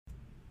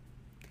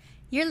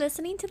You're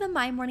listening to the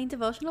My Morning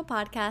Devotional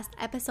Podcast,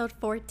 episode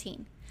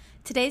 14.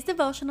 Today's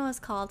devotional is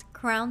called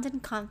Crowned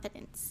in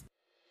Confidence.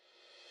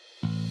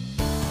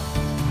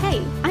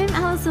 Hey, I'm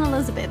Allison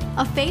Elizabeth,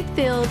 a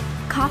faith-filled,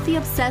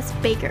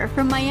 coffee-obsessed baker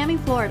from Miami,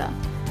 Florida.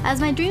 As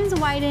my dreams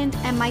widened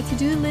and my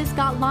to-do list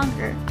got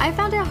longer, I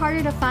found it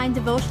harder to find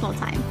devotional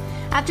time.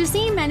 After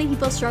seeing many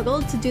people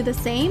struggle to do the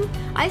same,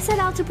 I set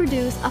out to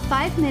produce a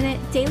 5-minute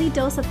daily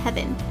dose of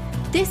heaven.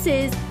 This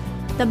is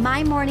the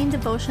My Morning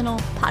Devotional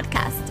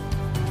Podcast.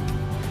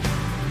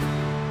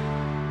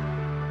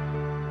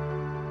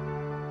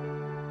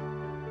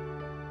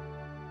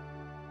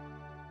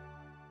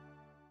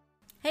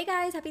 Hey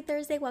guys, happy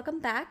Thursday, welcome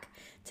back.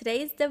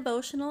 Today's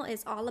devotional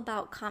is all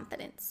about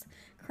confidence,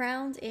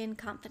 crowned in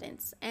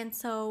confidence. And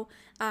so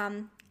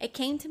it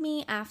came to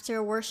me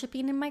after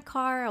worshiping in my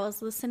car. I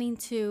was listening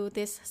to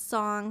this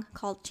song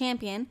called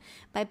Champion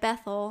by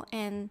Bethel,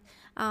 and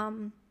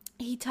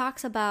he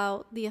talks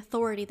about the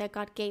authority that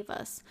God gave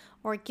us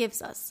or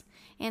gives us.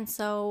 And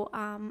so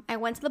I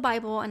went to the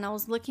Bible and I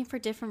was looking for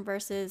different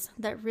verses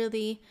that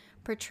really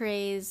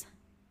portrays,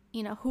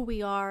 who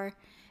we are.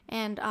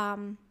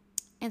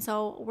 And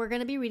so we're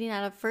going to be reading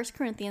out of 1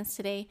 Corinthians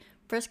today,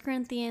 1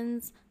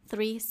 Corinthians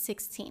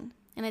 3:16.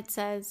 And it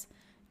says,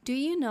 "Do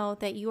you know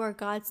that you are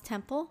God's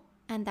temple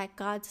and that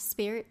God's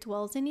Spirit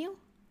dwells in you?"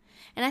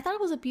 And I thought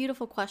it was a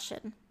beautiful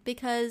question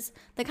because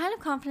the kind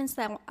of confidence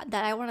that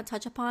I want to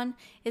touch upon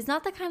is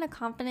not the kind of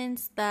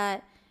confidence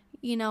that,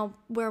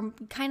 we're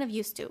kind of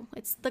used to.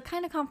 It's the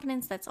kind of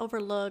confidence that's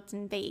overlooked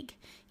and vague.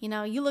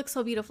 You look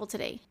so beautiful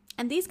today.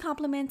 And these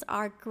compliments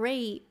are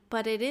great,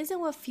 but it isn't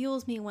what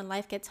fuels me when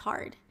life gets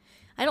hard.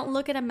 I don't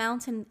look at a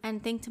mountain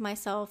and think to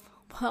myself,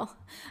 well,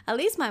 at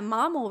least my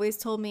mom always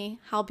told me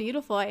how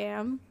beautiful I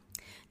am.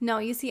 No,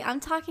 you see, I'm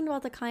talking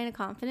about the kind of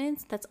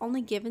confidence that's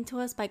only given to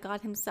us by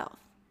God Himself.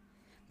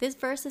 This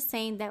verse is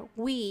saying that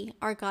we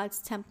are God's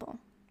temple.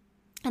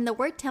 And the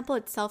word temple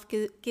itself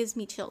gives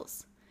me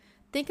chills.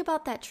 Think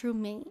about that true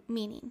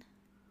meaning.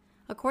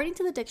 According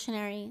to the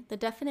dictionary, the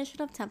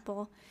definition of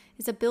temple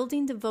is a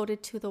building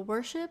devoted to the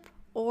worship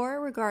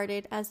or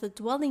regarded as the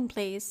dwelling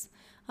place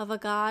of a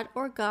god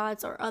or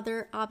gods or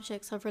other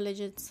objects of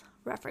religious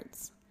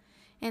reference.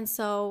 And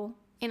so,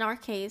 in our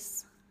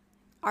case,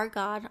 our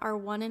God, our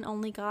one and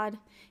only God,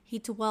 He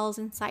dwells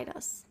inside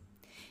us.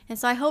 And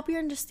so I hope you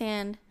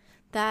understand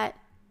that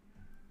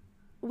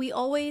we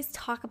always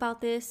talk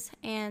about this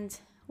and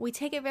we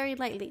take it very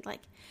lightly.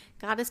 Like,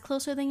 God is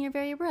closer than your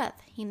very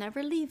breath. He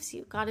never leaves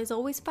you. God is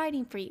always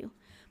fighting for you.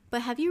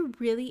 But have you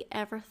really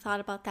ever thought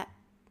about that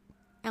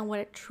and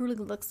what it truly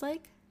looks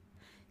like?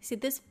 See,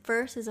 this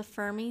verse is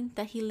affirming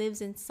that He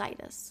lives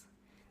inside us.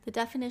 The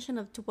definition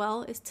of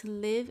dwell is to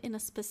live in a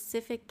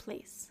specific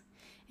place.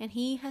 And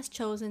He has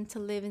chosen to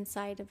live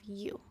inside of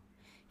you.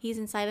 He's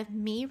inside of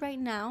me right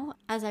now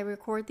as I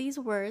record these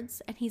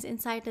words, and He's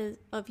inside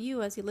of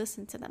you as you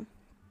listen to them.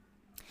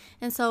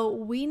 And so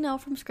we know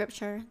from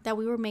Scripture that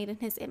we were made in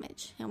His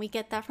image, and we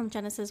get that from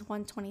Genesis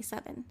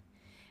 1:27.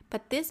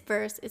 But this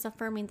verse is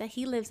affirming that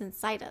He lives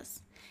inside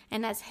us,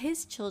 and as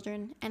His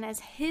children and as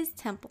His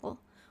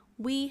temple,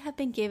 we have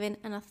been given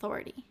an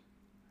authority.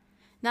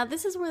 Now,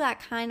 this is where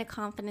that kind of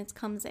confidence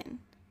comes in.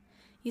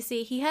 You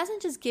see, He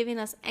hasn't just given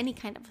us any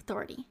kind of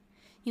authority.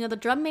 The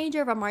drum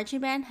major of a marching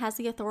band has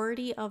the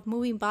authority of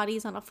moving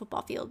bodies on a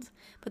football field,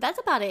 but that's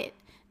about it.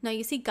 No,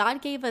 you see,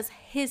 God gave us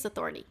His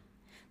authority.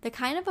 The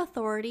kind of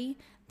authority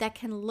that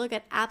can look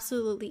at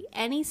absolutely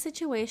any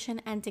situation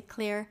and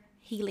declare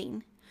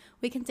healing.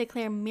 We can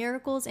declare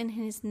miracles in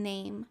His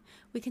name.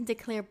 We can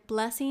declare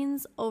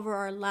blessings over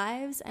our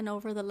lives and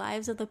over the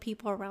lives of the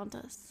people around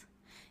us.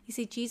 You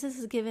see, Jesus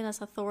has given us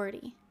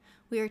authority.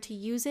 We are to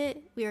use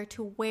it. We are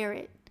to wear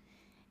it.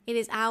 It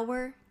is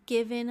our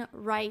given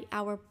right,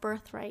 our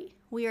birthright.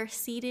 We are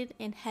seated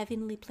in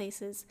heavenly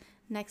places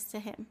next to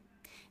Him.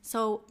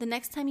 So the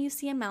next time you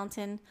see a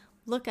mountain,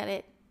 look at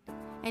it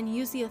and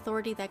use the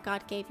authority that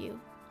God gave you.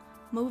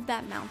 Move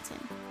that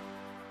mountain.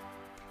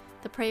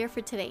 The prayer for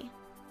today.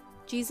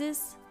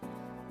 Jesus,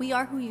 we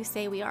are who You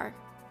say we are.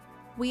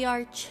 We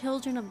are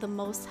children of the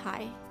Most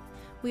High.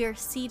 We are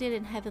seated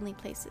in heavenly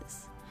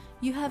places.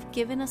 You have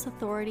given us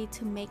authority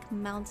to make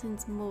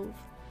mountains move.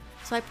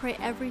 So I pray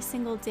every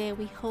single day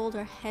we hold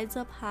our heads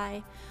up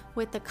high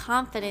with the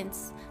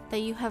confidence that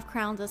You have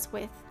crowned us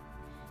with.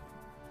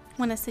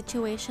 When a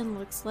situation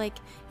looks like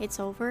it's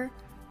over,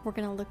 we're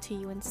going to look to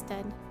You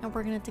instead, and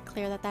we're going to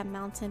declare that that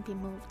mountain be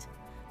moved.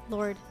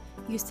 Lord,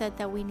 You said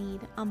that we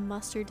need a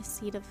mustard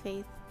seed of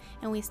faith,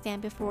 and we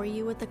stand before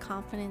You with the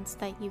confidence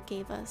that You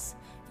gave us.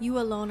 You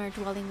alone are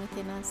dwelling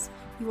within us.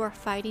 You are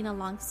fighting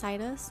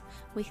alongside us.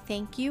 We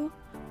thank You,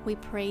 we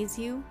praise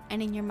You,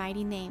 and in Your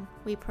mighty name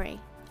we pray.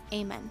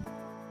 Amen.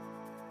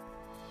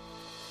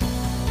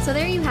 So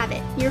there you have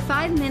it, your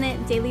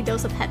 5-minute daily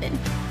dose of heaven.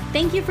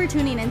 Thank you for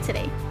tuning in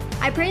today.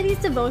 I pray these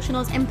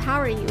devotionals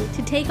empower you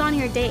to take on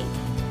your day.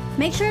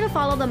 Make sure to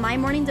follow the My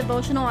Morning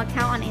Devotional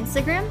account on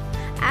Instagram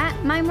at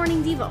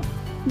MyMorningDevo.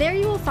 There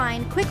you will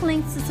find quick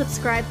links to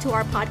subscribe to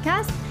our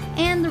podcast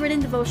and the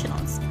written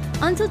devotionals.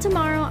 Until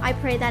tomorrow, I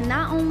pray that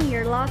not only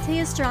your latte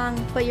is strong,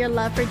 but your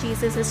love for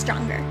Jesus is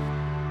stronger.